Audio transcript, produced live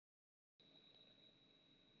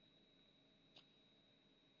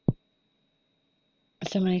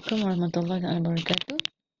Assalamualaikum warahmatullahi wabarakatuh.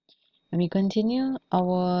 We continue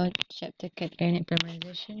our chapter cationic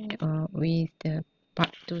polymerization with the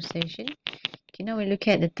part 2 session. Okay, now we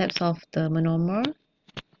look at the types of the monomer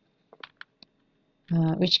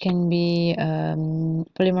which can be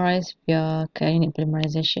polymerized via cationic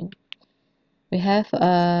polymerization. We have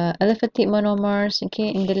aliphatic monomers.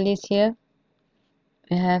 Okay, in the list here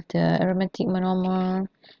we have the aromatic monomer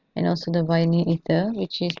and also the vinyl ether,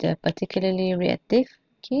 which is the particularly reactive.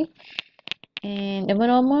 Okay. And the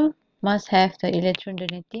monomer must have the electron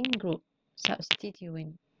donating group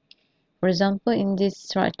substituent. For example, in this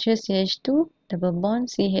structure CH2 double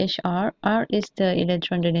bond CHR, R is the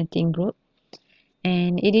electron donating group,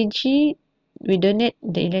 and EDG we donate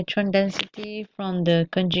the electron density from the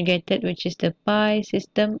conjugated, which is the pi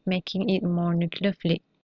system, making it more nucleophilic.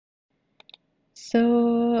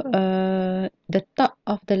 So the top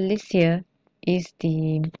of the list here is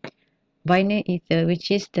the vinyl ether,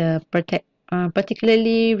 which is the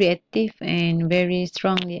particularly reactive and very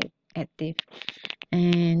strongly active.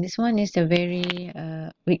 And this one is a very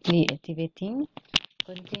weakly activating,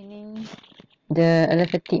 containing the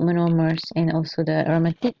aliphatic monomers and also the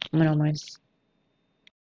aromatic monomers.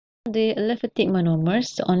 The aliphatic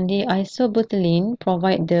monomers, only isobutylene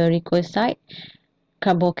provide the requisite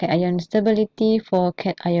carbocation stability for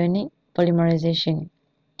cationic polymerization.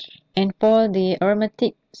 And for the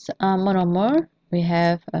aromatic monomer, we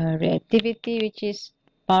have reactivity, which is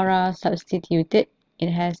para substituted. It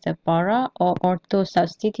has the para or ortho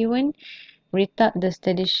substituent retard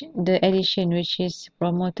the addition, which is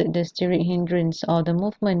promoted the steric hindrance or the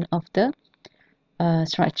movement of the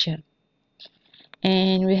structure.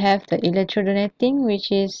 And we have the electron donating,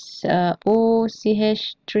 which is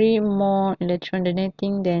OCH3 more electron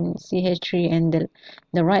donating than CH3, and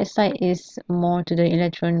the right side is more to the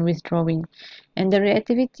electron withdrawing. And the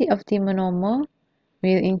reactivity of the monomer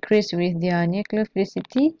will increase with their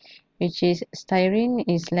nucleophilicity, which is styrene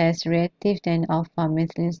is less reactive than alpha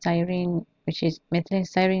methylene styrene, which is methylene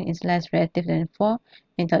styrene is less reactive than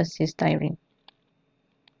 4-methoxystyrene.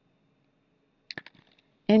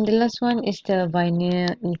 And the last one is the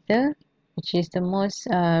vinyl ether, which is the most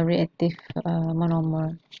reactive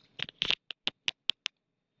monomer.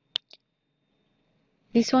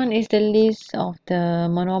 This one is the list of the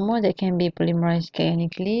monomer that can be polymerized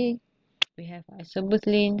cationically. We have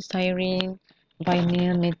isobutylene, styrene,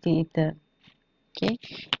 vinyl, methyl ether. Okay,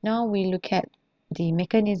 now we look at the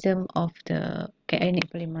mechanism of the cationic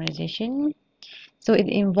polymerization. So it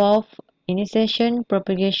involves initiation,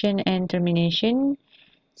 propagation, and termination.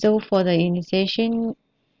 So for the initiation,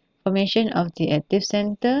 formation of the active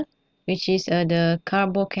center, which is the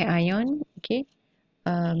carbocation, okay,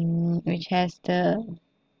 which has the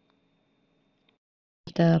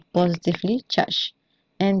positively charged,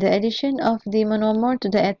 and the addition of the monomer to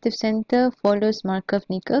the active center follows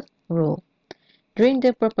Markov-Nikov rule. During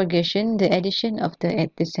the propagation, the addition of the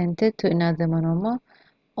active center to another monomer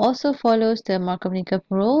also follows the Markov-Nikov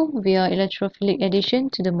rule via electrophilic addition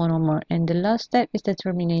to the monomer. And the last step is the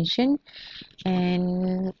termination,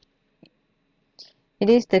 and it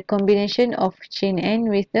is the combination of chain N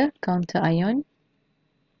with the counter ion.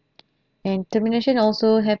 And termination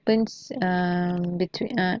also happens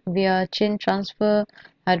via chain transfer,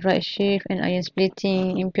 hydride shift, and ion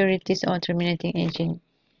splitting, impurities, or terminating agent.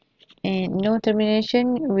 And no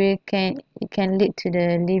termination it can lead to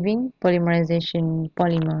the leaving polymerization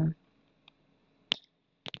polymer.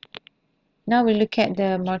 Now we look at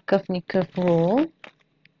the Markov-Nikov rule.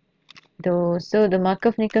 So the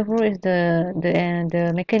Markov-Nikov rule is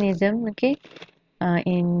the mechanism, okay,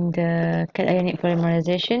 in the cationic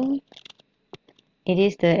polymerization. It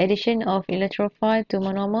is the addition of electrophile to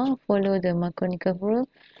monomer follow the Markov-Nikov rule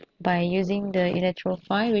by using the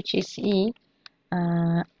electrophile, which is E.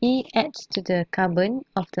 E adds to the carbon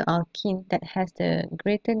of the alkene that has the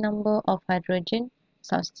greater number of hydrogen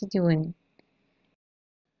substituent.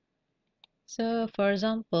 So for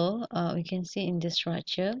example, we can see in this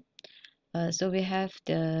structure, so we have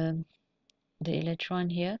the electron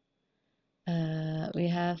here. We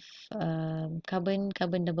have carbon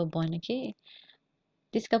double bond. Okay,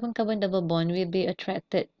 this carbon double bond will be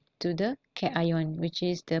attracted to the cation, which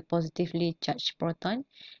is the positively charged proton,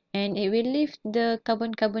 and it will leave the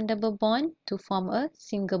carbon double bond to form a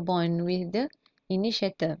single bond with the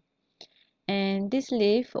initiator, and this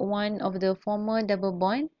leave one of the former double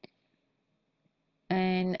bond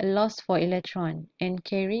and lost for electron and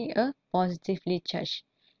carry a positively charged,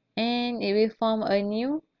 and it will form a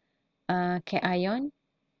new cation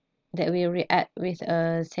that will react with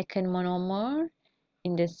a second monomer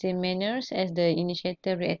in the same manner as the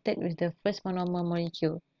initiator reacted with the first monomer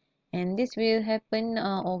molecule. and this will happen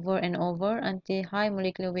over and over until high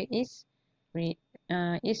molecular weight is reached.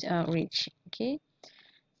 Okay,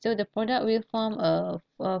 so the product will form a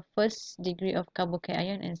first degree of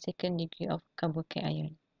carbocation and second degree of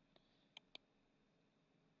carbocation.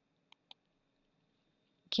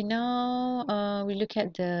 Okay, now we look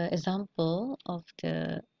at the example of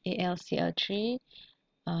the AlCl3,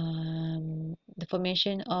 the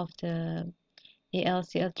formation of the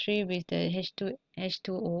AlCl3 with the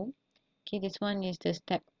H2O. Okay, this one is the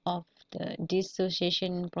step of the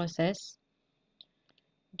dissociation process.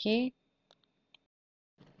 Okay,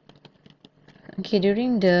 okay,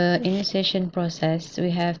 during the initiation process, we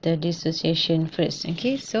have the dissociation first.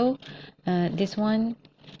 Okay, so this one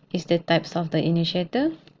is the types of the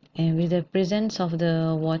initiator, and with the presence of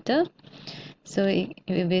the water, so it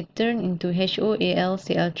will be turned into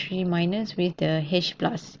HOAlCl3 minus with the H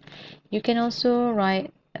plus. You can also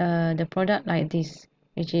write the product like this,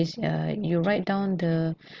 which is you write down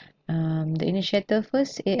the initiator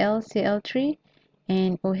first, AlCl3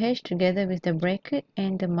 and OH together with the bracket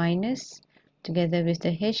and the minus together with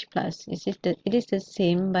the H plus. It is the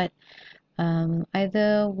same, but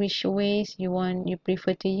either which ways you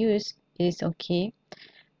prefer to use is okay,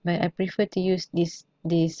 but I prefer to use this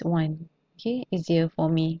one. Okay, easier for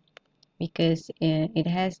me because it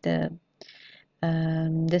has the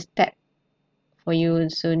step for you,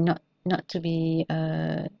 so not to be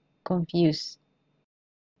confused.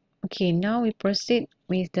 Okay, now we proceed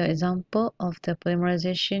with the example of the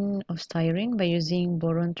polymerization of styrene by using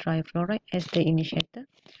boron trifluoride as the initiator.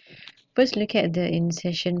 First, look at the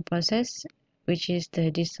initiation process, which is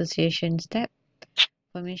the dissociation step.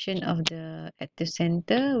 Formation of the active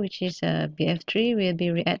center, which is BF3, will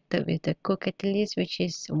be reacted with the co-catalyst, which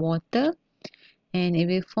is water, and it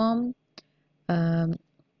will form um,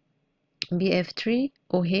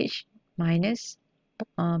 BF3OH minus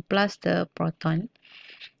plus the proton.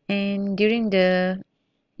 And during the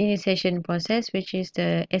initiation process, which is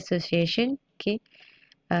the association, okay,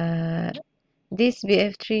 uh, this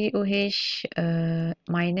BF3OH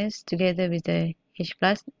minus together with the H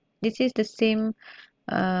plus, this is the same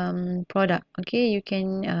product. Okay, you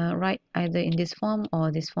can write either in this form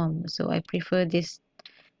or this form, so I prefer this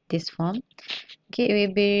form. Okay, it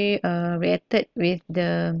will be reacted with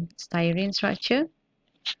the styrene structure.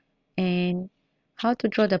 And how to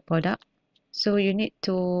draw the product? So you need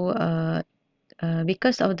to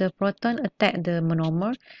because of the proton attack the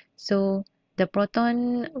monomer, so the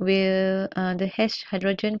proton will the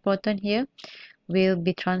hydrogen proton here will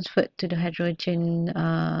be transferred to the hydrogen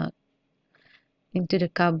into the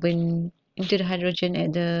hydrogen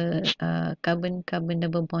at the carbon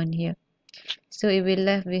double bond here. So it will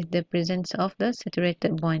left with the presence of the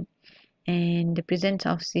saturated bond and the presence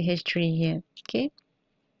of CH3 here. Okay,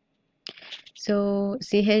 so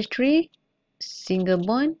CH3 single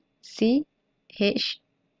bond, CH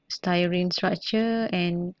styrene structure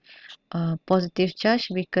and positive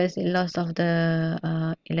charge because it lost of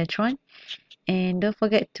the electron, and don't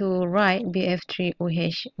forget to write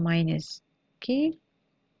BF3OH minus. Okay,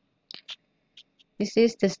 this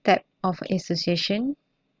is the step of association.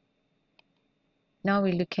 Now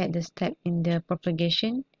we look at the step in the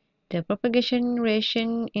propagation. The propagation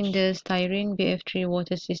reaction in the styrene BF3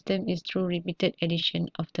 water system is through repeated addition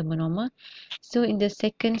of the monomer. So in the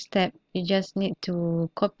second step, you just need to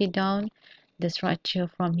copy down the structure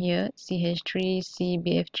from here, CH3,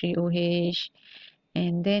 CBF3OH,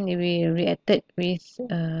 and then it will reacted with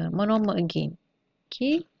monomer again.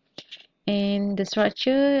 Okay, and the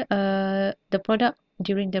structure, the product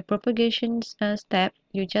during the propagation step,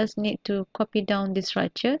 you just need to copy down the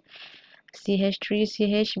structure, CH3,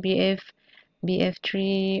 CHBF,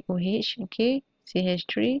 BF3OH, okay,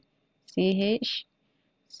 CH3, CH,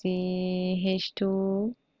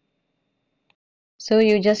 CH2. So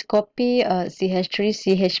you just copy CH3,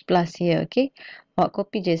 CH plus here, okay. Awak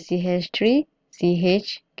copy je CH3,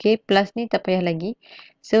 CH, okay, plus ni tak payah lagi.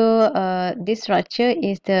 So this structure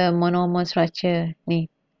is the monomer structure ni.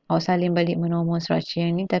 Awak salin balik monomer structure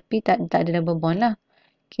yang ni, tapi tak ada double bond lah.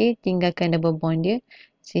 Okay, tinggalkan double bond dia,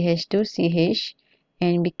 CH2, CH,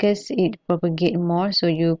 and because it propagate more, so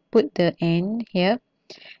you put the N here,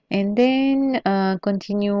 and then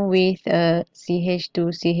continue with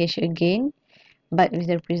CH2, CH again, but with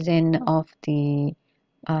the present of the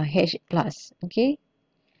H plus. Okay,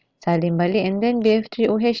 salin balik, and then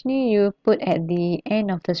BF3OH ni you put at the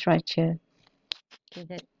end of the structure.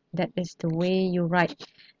 Okay, that is the way you write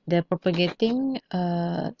the propagating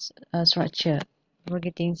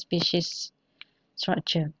propagating species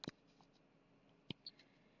structure.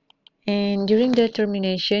 And during the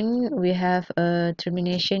termination, we have a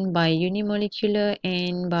termination by unimolecular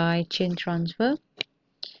and by chain transfer.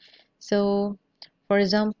 So, for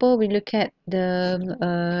example, we look at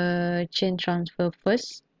the chain transfer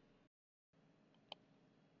first.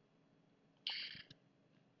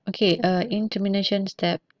 Okay, in termination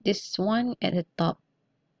step, this one at the top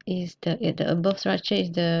is the above structure is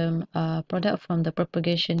the product from the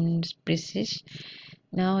propagation species.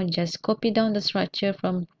 Now just copy down the structure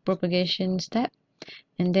from propagation step,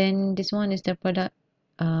 and then this one is the product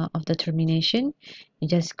of the termination. You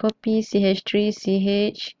just copy CH3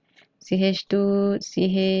 CH, CH2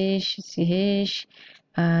 CH, CH.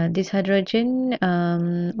 This hydrogen,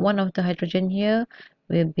 one of the hydrogen here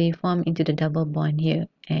will be formed into the double bond here,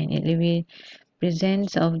 and it will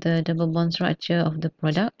presents of the double bond structure of the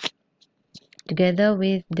product together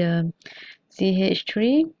with the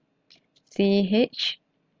CH3 CH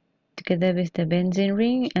together with the benzene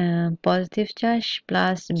ring, positive charge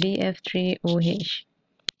plus BF3OH.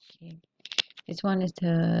 Okay. This one is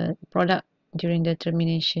the product during the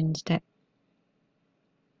termination step.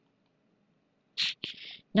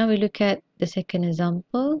 Now we look at the second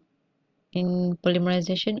example in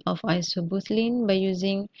polymerization of isobutylene by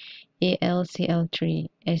using AlCl3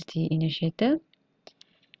 as the initiator.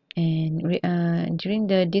 And during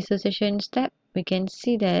the dissociation step, we can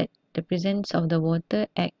see that the presence of the water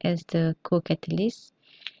act as the co-catalyst,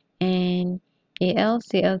 and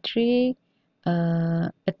AlCl3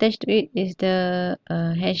 attached to it is the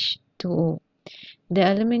H2O. The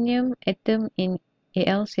aluminium atom in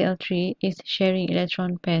AlCl3 is sharing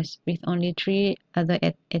electron pairs with only 3 other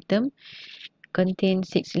atoms contain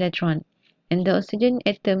 6 electrons, and the oxygen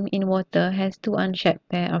atom in water has 2 unshared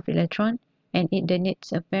pair of electrons, and it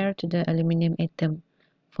donates a pair to the aluminium atom,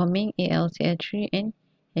 forming AlCl3 and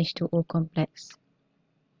H2O complex.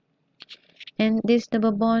 And this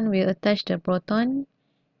double bond will attach the proton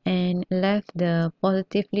and left the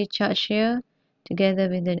positively charged here together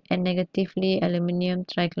with the negatively aluminium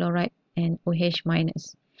trichloride and OH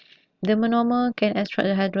minus. The monomer can extract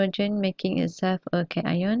the hydrogen, making itself a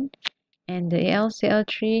cation, and the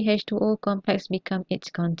AlCl3 H2O complex become its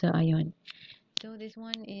counter ion. So this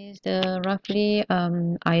one is the roughly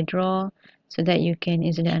I draw so that you can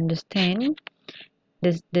easily understand.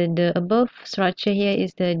 The above structure here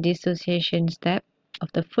is the dissociation step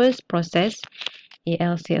of the first process.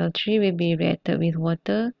 AlCl3 will be reacted with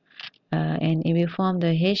water, and it will form the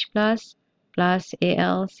H plus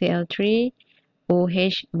AlCl3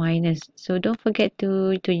 OH minus. So don't forget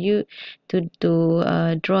to draw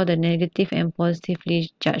the negative and positively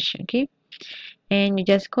charged. Okay, and you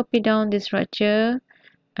just copy down the structure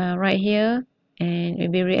right here, and it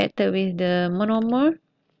will be reacted with the monomer.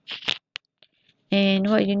 And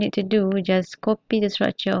what you need to do, just copy the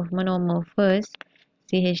structure of monomer first,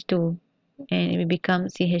 CH2, and it will become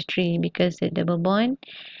CH3 because the double bond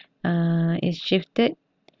is shifted,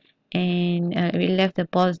 and we left the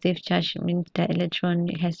positive charge, means that electron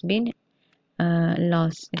has been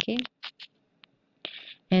lost. Okay,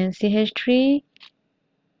 and CH3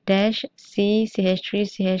 dash C CH3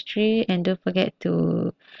 CH3, and don't forget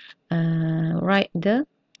to write the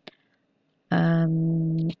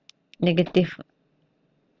um, negative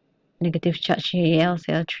charge here,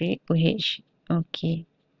 AlCl3 OH. Okay,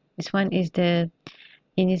 this one is the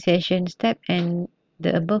initiation step, and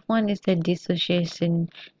the above one is the dissociation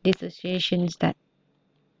step.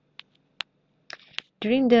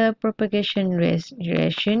 During the propagation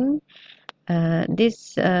reaction,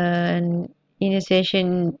 this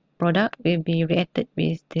initiation product will be reacted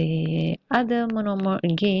with the other monomer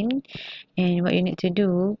again, and what you need to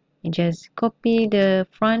do, you just copy the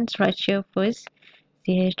front structure first,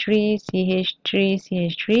 CH3 CH3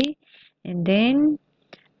 CH3, and then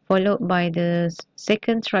followed by the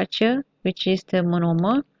second structure, which is the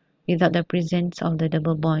monomer without the presence of the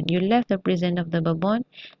double bond. You left the presence of the double bond,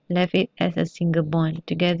 left it as a single bond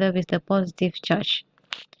together with the positive charge.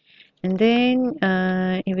 And then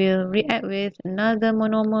it will react with another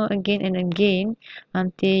monomer again and again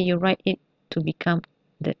until you write it to become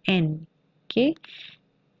the N. Okay,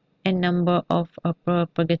 N number of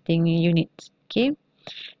propagating units. Okay,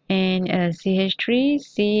 and CH3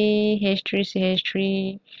 CH3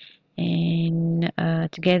 CH3, and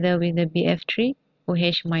together with the BF3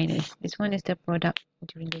 OH minus. This one is the product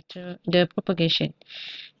during the propagation.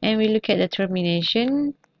 And we look at the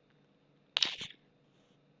termination.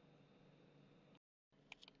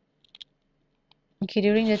 Okay,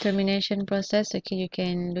 during the termination process, okay, you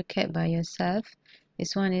can look at by yourself.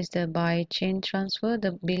 This one is the by chain transfer,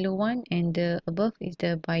 the below one, and the above is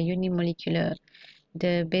the by unimolecular.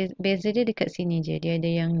 beza dia dekat sini je. Dia ada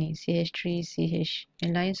yang ni CH3, CH.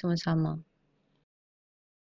 Yang lain semua sama.